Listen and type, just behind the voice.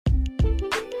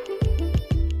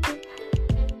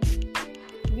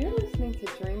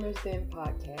Within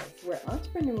podcast, where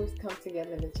entrepreneurs come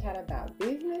together to chat about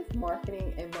business,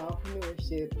 marketing, and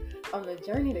entrepreneurship on the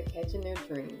journey to catching their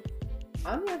dreams.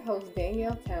 I'm your host,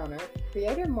 Danielle Towner,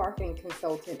 creative marketing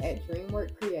consultant at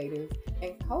DreamWork Creatives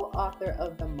and co-author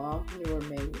of the Mompreneur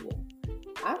Manual.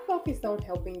 I focus on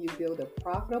helping you build a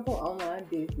profitable online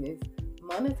business,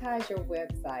 monetize your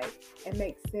website, and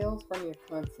make sales from your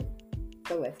content.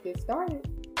 So let's get started.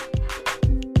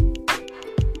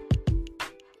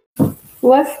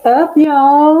 What's up,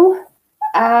 y'all?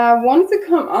 I wanted to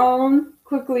come on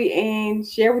quickly and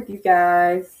share with you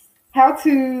guys how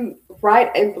to write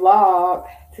a blog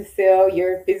to sell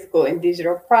your physical and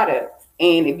digital products.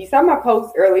 And if you saw my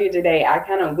post earlier today, I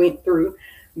kind of went through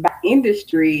by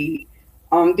industry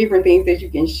different things that you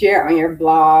can share on your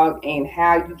blog and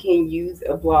how you can use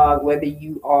a blog, whether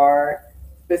you are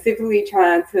specifically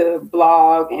trying to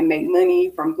blog and make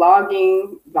money from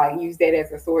blogging, like use that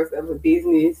as a source of a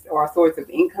business or a source of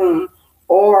income,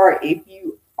 or if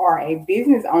you are a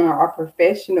business owner or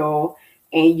professional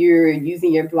and you're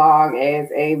using your blog as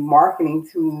a marketing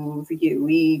tool to get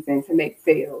leads and to make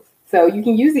sales. So you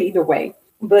can use it either way.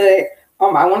 But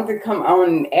I wanted to come on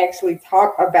and actually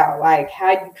talk about like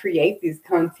how you create this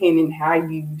content and how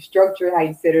you structure it, how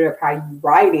you set it up, how you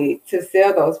write it to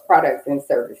sell those products and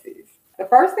services. The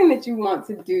first thing that you want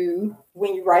to do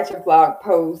when you write your blog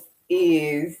post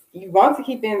is you want to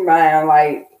keep in mind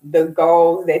like the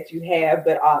goals that you have,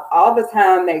 but all the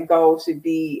time that goal should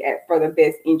be for the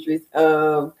best interest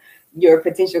of your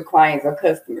potential clients or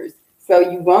customers. So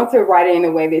you want to write it in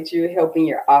a way that you're helping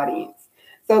your audience.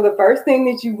 So the first thing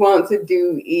that you want to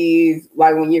do is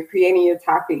like when you're creating your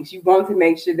topics, you want to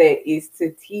make sure that it's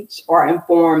to teach or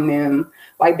inform them,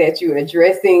 like that you're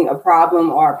addressing a problem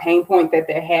or a pain point that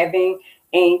they're having,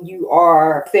 and you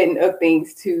are setting up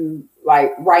things to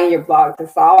like writing your blog to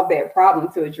solve that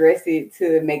problem, to address it,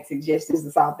 to make suggestions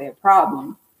to solve that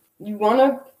problem. You want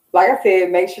to, like I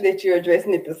said, make sure that you're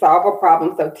addressing it to solve a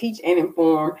problem. So teach and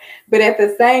inform. But at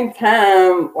the same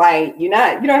time, like you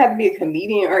don't have to be a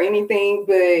comedian or anything,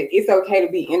 but it's okay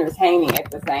to be entertaining at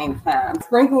the same time.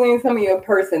 Sprinkle in some of your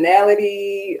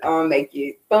personality, make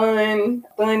it fun,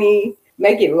 funny,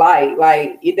 make it light.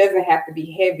 Like it doesn't have to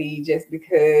be heavy just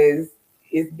because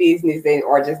it's business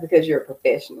or just because you're a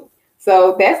professional.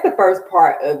 So that's the first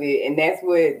part of it. And that's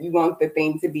what you want the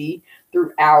thing to be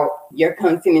throughout your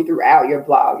content and throughout your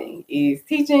blogging is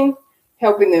teaching,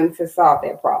 helping them to solve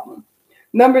that problem.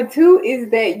 Number two is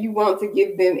that you want to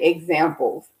give them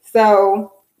examples.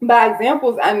 So by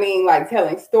examples, I mean like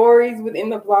telling stories within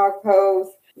the blog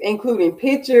post, including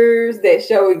pictures that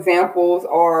show examples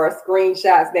or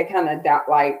screenshots that kind of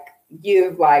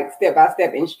give like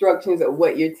step-by-step instructions of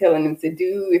what you're telling them to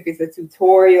do. If it's a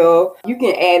tutorial, you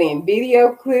can add in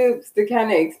video clips to kind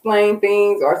of explain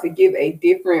things or to give a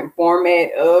different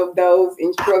format of those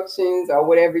instructions or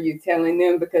whatever you're telling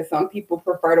them, because some people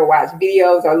prefer to watch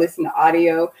videos or listen to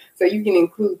audio. So you can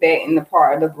include that in the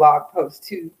part of the blog post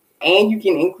too. And you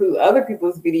can include other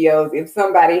people's videos. If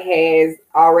somebody has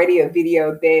already a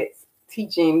video that's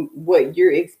teaching what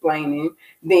you're explaining,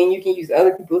 then you can use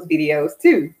other people's videos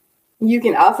too. You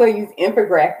can also use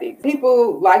infographics.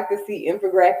 People like to see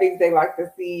infographics. They like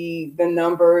to see the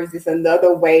numbers. It's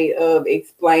another way of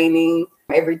explaining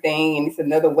everything. And it's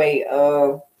another way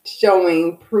of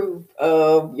showing proof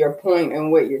of your point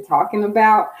and what you're talking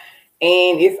about.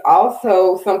 And it's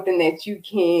also something that you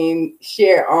can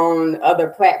share on other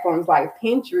platforms like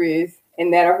Pinterest,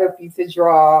 and that'll help you to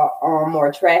draw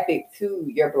more traffic to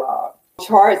your blog.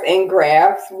 Charts and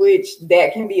graphs, which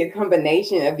that can be a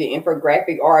combination of your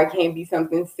infographic or it can be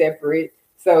something separate.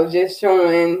 So just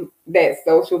showing that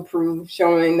social proof,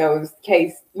 showing those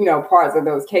parts of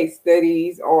those case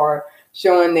studies, or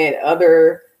showing that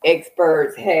other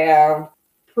experts have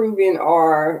proven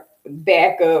or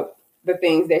back up the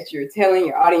things that you're telling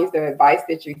your audience, the advice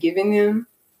that you're giving them.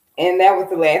 And that was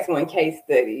the last one, case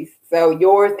studies. So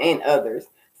yours and others.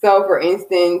 So for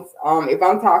instance, if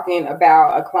I'm talking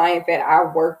about a client that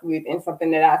I've worked with and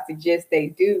something that I suggest they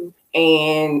do,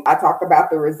 and I talk about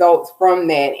the results from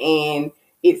that and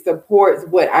it supports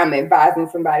what I'm advising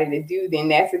somebody to do, then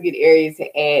that's a good area to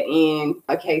add in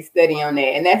a case study on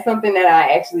that. And that's something that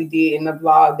I actually did in the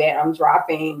blog that I'm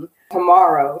dropping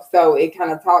tomorrow. So it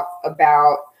kind of talks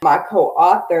about my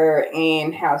co-author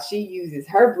and how she uses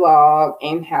her blog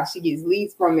and how she gets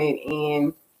leads from it,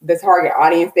 and the target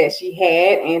audience that she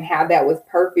had, and how that was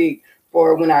perfect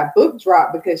for when I book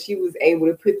dropped, because she was able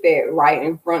to put that right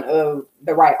in front of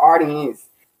the right audience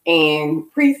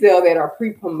and pre-sell that or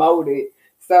pre-promote it.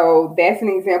 So that's an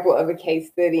example of a case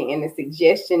study and a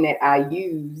suggestion that I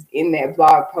used in that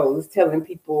blog post, telling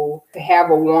people to have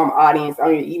a warm audience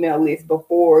on your email list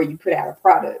before you put out a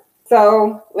product.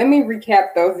 So let me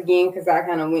recap those again, because I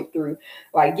kind of went through,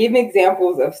 like, give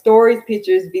examples of stories,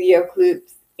 pictures, video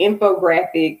clips,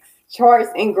 infographics, charts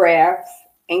and graphs,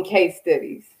 and case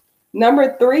studies.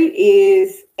 Number 3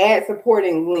 is add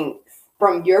supporting links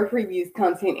from your previous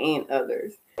content and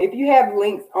others. If you have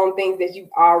links on things that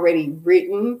you've already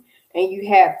written and you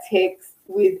have text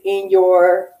within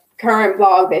your current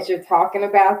blog that you're talking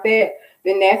about that,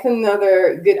 then that's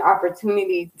another good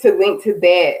opportunity to link to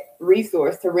that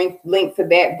resource, to link to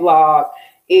that blog.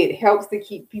 It helps to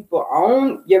keep people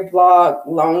on your blog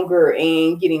longer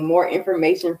and getting more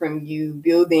information from you,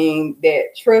 building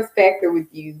that trust factor with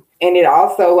you. And it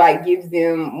also like gives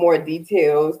them more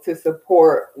details to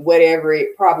support whatever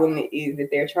problem it is that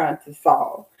they're trying to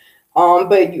solve.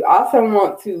 But you also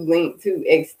want to link to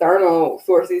external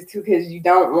sources too, because you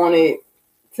don't want it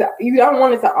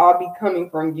to all be coming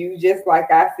from you. Just like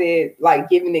I said, like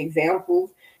giving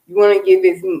examples. You want to give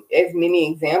as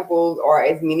many examples or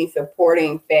as many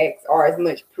supporting facts or as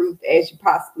much proof as you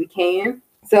possibly can.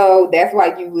 So that's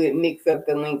why you would mix up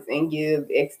the links and give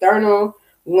external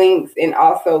links and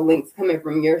also links coming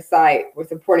from your site for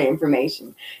supporting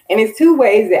information. And it's 2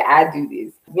 ways that I do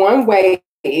this. One way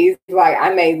is like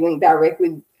I may link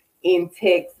directly in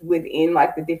text within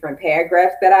like the different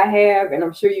paragraphs that I have. And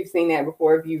I'm sure you've seen that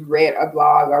before if you've read a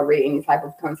blog or read any type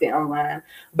of content online.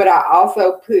 But I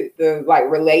also put the like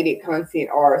related content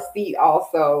or see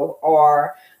also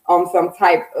or some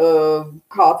type of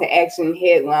call to action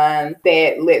headline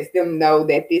that lets them know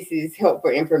that this is helpful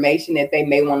information that they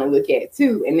may want to look at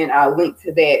too. And then I'll link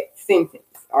to that sentence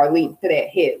or link to that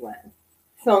headline.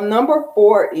 So number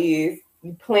 4 is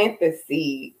you plant the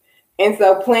seed. And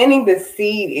so planting the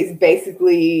seed is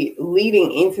basically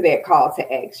leading into that call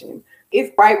to action.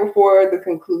 It's right before the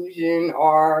conclusion,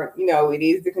 or, it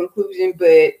is the conclusion,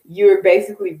 but you're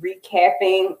basically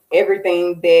recapping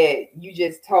everything that you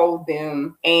just told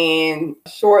them and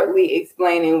shortly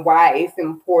explaining why it's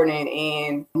important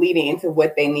and leading into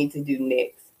what they need to do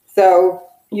next. So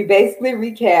you basically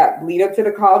recap, lead up to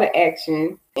the call to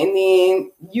action, and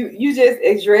then you just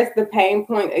address the pain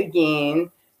point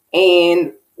again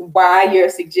and why your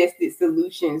suggested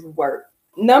solutions work.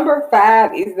 Number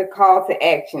 5 is the call to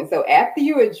action. So after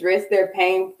you address their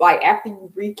pain, like after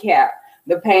you recap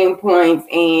the pain points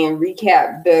and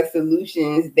recap the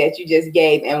solutions that you just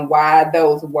gave and why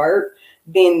those work,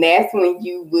 then that's when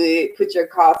you would put your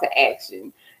call to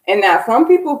action. And now some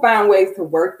people find ways to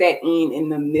work that in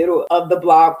the middle of the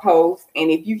blog post.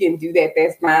 And if you can do that,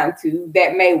 that's fine too.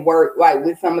 That may work like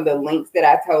with some of the links that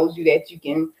I told you that you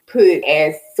can put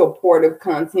as supportive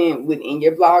content within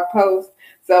your blog post.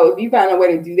 So if you find a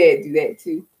way to do that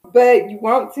too. But you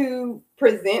want to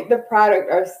present the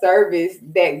product or service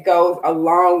that goes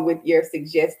along with your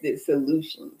suggested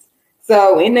solutions.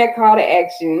 So in that call to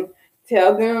action,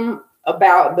 tell them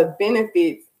about the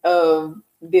benefits of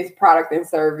this product and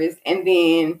service, and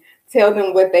then tell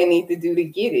them what they need to do to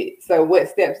get it. So what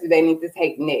steps do they need to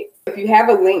take next? If you have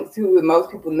a link to it,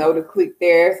 most people know to click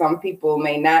there. Some people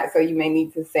may not, so you may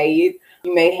need to say it.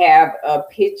 You may have a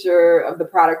picture of the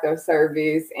product or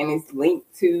service and it's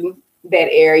linked to that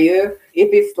area.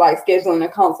 If it's like scheduling a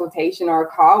consultation or a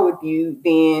call with you,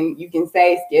 then you can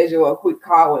say schedule a quick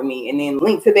call with me and then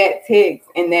link to that text,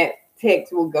 and that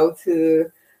text will go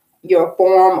to your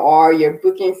form or your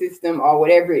booking system or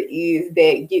whatever it is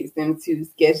that gets them to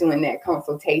scheduling that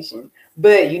consultation.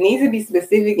 But you need to be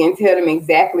specific and tell them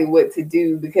exactly what to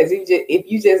do, because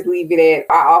if you just leave it at,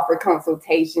 I offer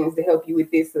consultations to help you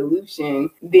with this solution,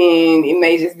 then it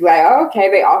may just be like, oh, okay,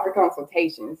 they offer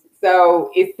consultations. So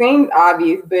it seems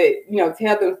obvious, but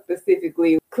tell them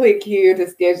specifically, click here to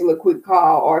schedule a quick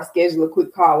call or schedule a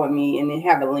quick call with me, and then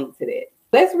have a link to that.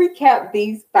 Let's recap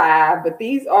these 5, but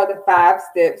these are the 5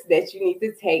 steps that you need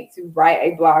to take to write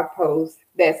a blog post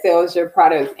that sells your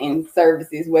products and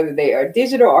services, whether they are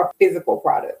digital or physical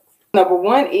products. Number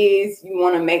 1 is you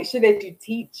want to make sure that you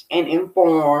teach and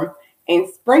inform and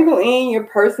sprinkle in your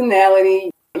personality.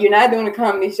 You're not doing a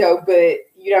comedy show, but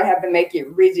you don't have to make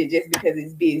it rigid just because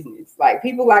it's business. Like,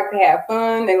 people like to have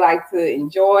fun. They like to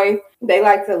enjoy. They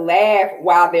like to laugh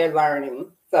while they're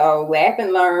learning. So laugh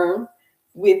and learn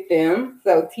with them.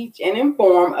 So teach and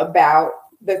inform about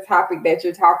the topic that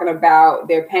you're talking about,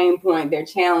 their pain point, their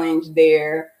challenge,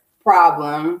 their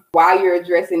problem, while you're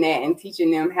addressing that and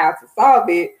teaching them how to solve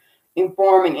it.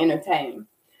 Inform and entertain.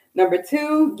 Number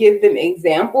 2, give them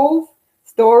examples,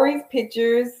 stories,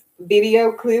 pictures,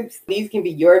 video clips. These can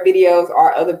be your videos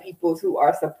or other people's who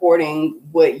are supporting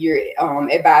what you're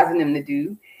advising them to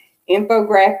do.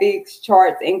 Infographics,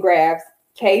 charts, and graphs,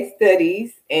 case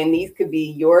studies, and these could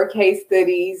be your case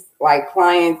studies, like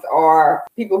clients or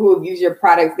people who have used your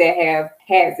products that have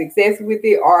had success with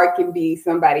it, or it can be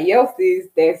somebody else's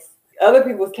that's other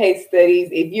people's case studies.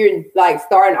 If you're like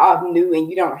starting off new and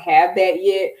you don't have that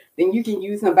yet, then you can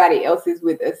use somebody else's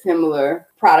with a similar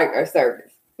product or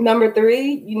service. Number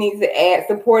 3, you need to add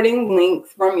supporting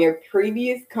links from your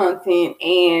previous content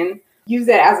and use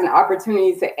that as an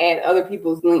opportunity to add other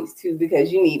people's links too,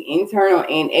 because you need internal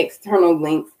and external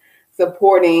links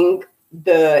supporting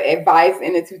the advice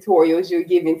and the tutorials you're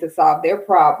giving to solve their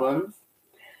problems.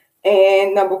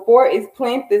 And number 4 is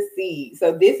plant the seed.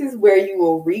 So this is where you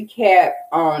will recap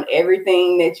on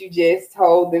everything that you just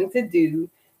told them to do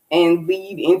and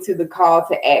lead into the call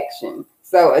to action.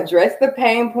 So address the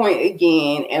pain point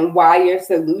again and why your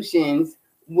solutions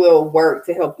will work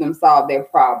to help them solve their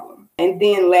problem. And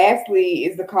then lastly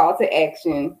is the call to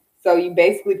action. So you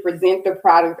basically present the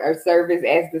product or service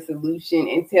as the solution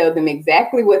and tell them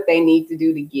exactly what they need to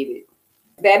do to get it.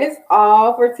 That is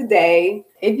all for today.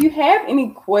 If you have any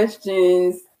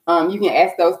questions, you can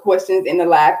ask those questions in the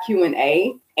live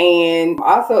Q&A. And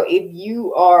also, if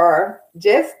you are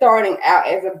just starting out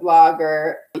as a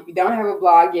blogger, if you don't have a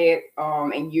blog yet,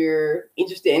 and you're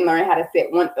interested in learning how to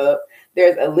set one up,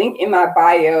 there's a link in my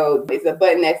bio. It's a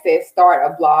button that says start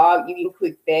a blog. You can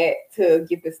click that to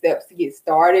get the steps to get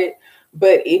started.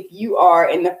 But if you are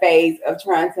in the phase of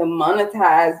trying to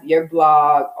monetize your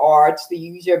blog or to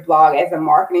use your blog as a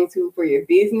marketing tool for your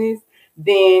business,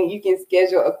 then you can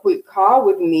schedule a quick call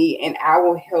with me and I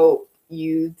will help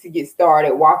you to get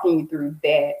started, walking you through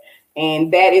that.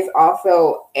 And that is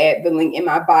also at the link in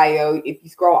my bio. If you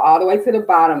scroll all the way to the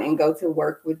bottom and go to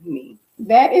work with me.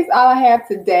 That is all I have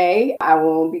today. I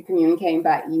will be communicating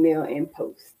by email and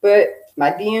post, but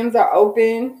my DMs are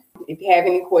open if you have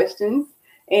any questions.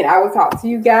 And I will talk to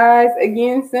you guys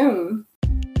again soon.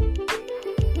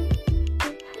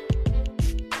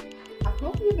 I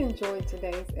hope you've enjoyed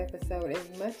today's episode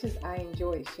as much as I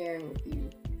enjoyed sharing with you.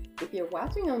 If you're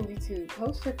watching on YouTube,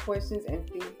 post your questions and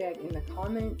feedback in the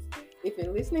comments. If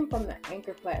you're listening from the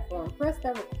Anchor platform, press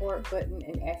that record button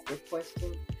and ask your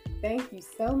question. Thank you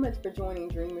so much for joining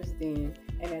Dreamers Den.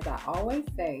 And as I always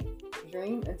say,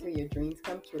 dream until your dreams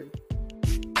come true.